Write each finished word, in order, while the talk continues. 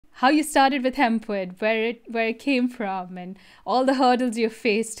how you started with hempwood, where it came from, and all the hurdles you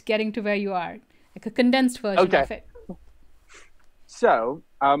faced getting to where you are, like a condensed version Okay. of it. So,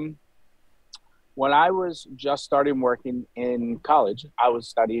 when I was just starting working in college, I was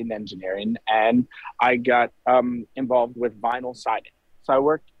studying engineering and I got involved with vinyl siding. So I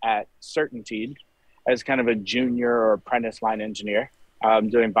worked at Certainteed as kind of a junior or apprentice line engineer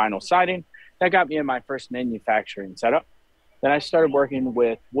doing vinyl siding. That got me in my first manufacturing setup. Then I started working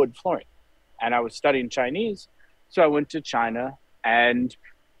with wood flooring and I was studying Chinese. So I went to China and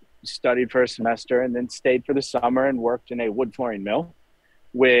studied for a semester and then stayed for the summer and worked in a wood flooring mill,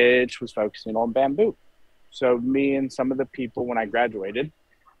 which was focusing on bamboo. So me and some of the people when I graduated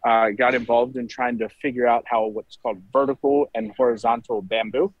got involved in trying to figure out how what's called vertical and horizontal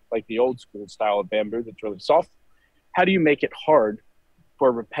bamboo, like the old school style of bamboo that's really soft, how do you make it hard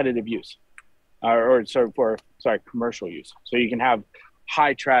for repetitive use for commercial use? So you can have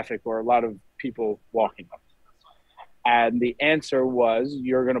high traffic or a lot of people walking on it. And the answer was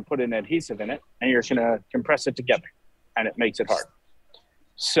you're going to put an adhesive in it and you're going to compress it together and it makes it hard.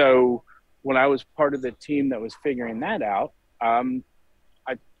 So when I was part of the team that was figuring that out,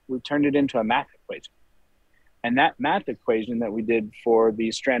 we turned it into a math equation. And that math equation that we did for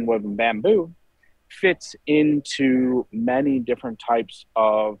the strand woven bamboo fits into many different types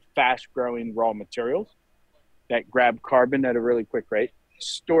of fast growing raw materials that grab carbon at a really quick rate,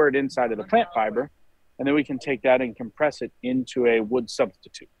 store it inside of the plant fiber, and then we can take that and compress it into a wood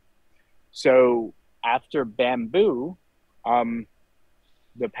substitute. So after bamboo,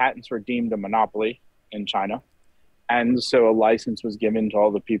 the patents were deemed a monopoly in China. And so a license was given to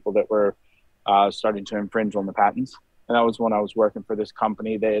all the people that were starting to infringe on the patents. And that was when I was working for this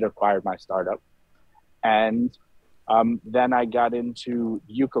company. They had acquired my startup. And then I got into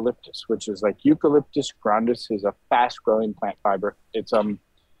eucalyptus, which is like Eucalyptus grandis is a fast growing plant fiber.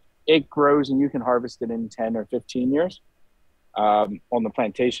 It grows and you can harvest it in 10 or 15 years on the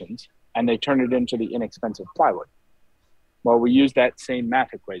plantations. And they turn it into the inexpensive plywood. Well, we use that same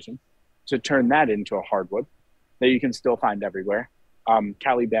math equation to turn that into a hardwood that you can still find everywhere.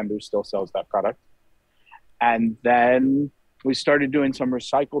 Cali Bamboo still sells that product. And then we started doing some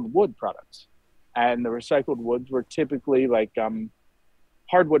recycled wood products. And the recycled woods were typically like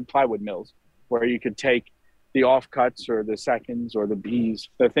hardwood plywood mills, where you could take the offcuts or the seconds or the Bs,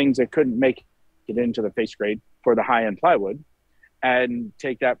 the things that couldn't make it into the face grade for the high-end plywood, and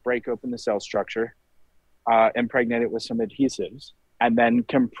take that, break open the cell structure, impregnate it with some adhesives, and then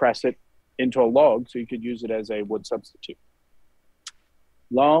compress it into a log so you could use it as a wood substitute.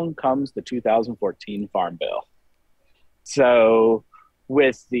 Long comes the 2014 Farm Bill. So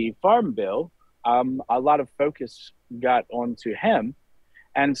with the Farm Bill, a lot of focus got onto hemp,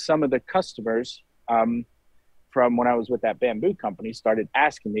 and some of the customers from when I was with that bamboo company started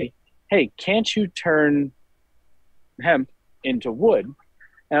asking me, hey, can't you turn hemp into wood?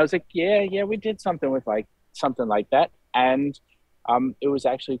 And I was like, yeah, we did something like that. And it was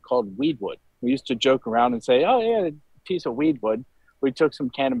actually called weed wood. We used to joke around and say, oh yeah, a piece of weed wood. We took some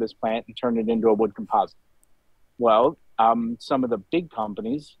cannabis plant and turned it into a wood composite. Well, some of the big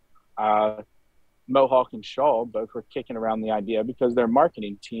companies, Mohawk and Shaw, both were kicking around the idea because their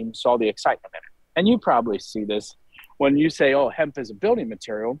marketing team saw the excitement in it. And you probably see this when you say, oh, hemp is a building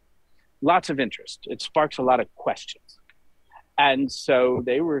material, lots of interest. It sparks a lot of questions. And so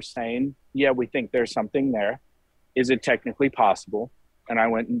they were saying, yeah, we think there's something there. Is it technically possible? And I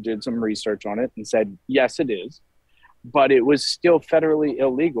went and did some research on it and said, yes, it is. But it was still federally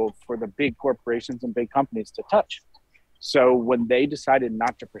illegal for the big corporations and big companies to touch. So when they decided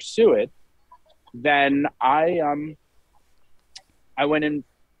not to pursue it, then I went and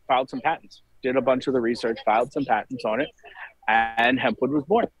filed some patents, did a bunch of the research, filed some patents on it, and hempwood was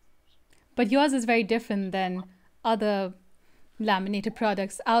born. But yours is very different than other laminated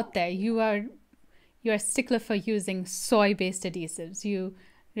products out there. You're a stickler for using soy-based adhesives. You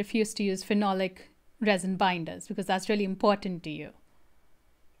refuse to use phenolic resin binders because that's really important to you.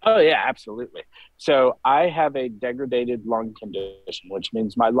 Oh, yeah, absolutely. So I have a degraded lung condition, which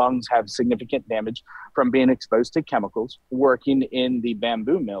means my lungs have significant damage from being exposed to chemicals working in the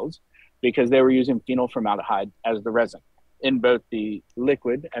bamboo mills because they were using phenol formaldehyde as the resin in both the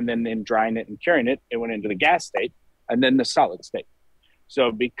liquid, and then in drying it and curing it, it went into the gas state and then the solid state.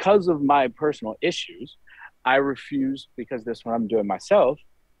 So because of my personal issues, I refuse, because this one I'm doing myself,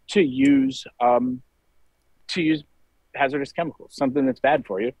 to use hazardous chemicals, something that's bad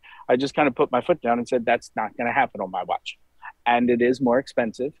for you. I just kind of put my foot down and said, that's not going to happen on my watch. And it is more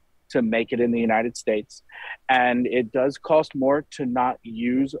expensive to make it in the United States. And it does cost more to not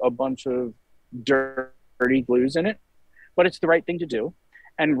use a bunch of dirty glues in it, but it's the right thing to do.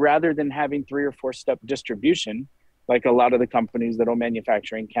 And rather than having 3 or 4 step distribution, like a lot of the companies that'll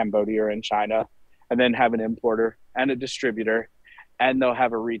manufacture in Cambodia or in China, and then have an importer and a distributor, and they'll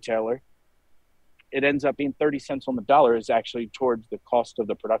have a retailer, it ends up being 30 cents on the dollar is actually towards the cost of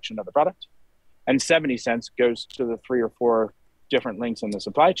the production of the product. And 70 cents goes to the 3 or 4 different links in the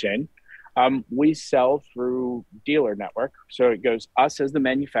supply chain. We sell through dealer network. So it goes us as the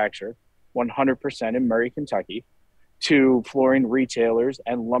manufacturer, 100% in Murray, Kentucky, to flooring retailers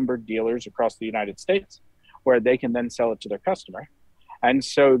and lumber dealers across the United States, where they can then sell it to their customer. And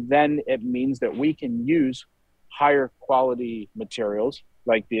so then it means that we can use higher quality materials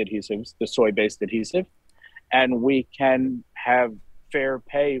like the adhesives, the soy-based adhesive, and we can have fair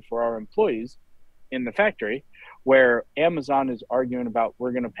pay for our employees in the factory, where Amazon is arguing about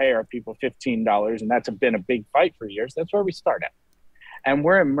we're going to pay our people $15, and that's been a big fight for years. That's where we start at. And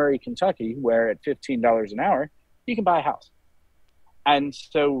we're in Murray, Kentucky, where at $15 an hour, you can buy a house. And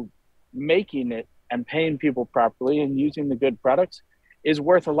so making it and paying people properly and using the good products is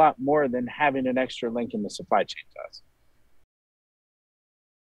worth a lot more than having an extra link in the supply chain to us.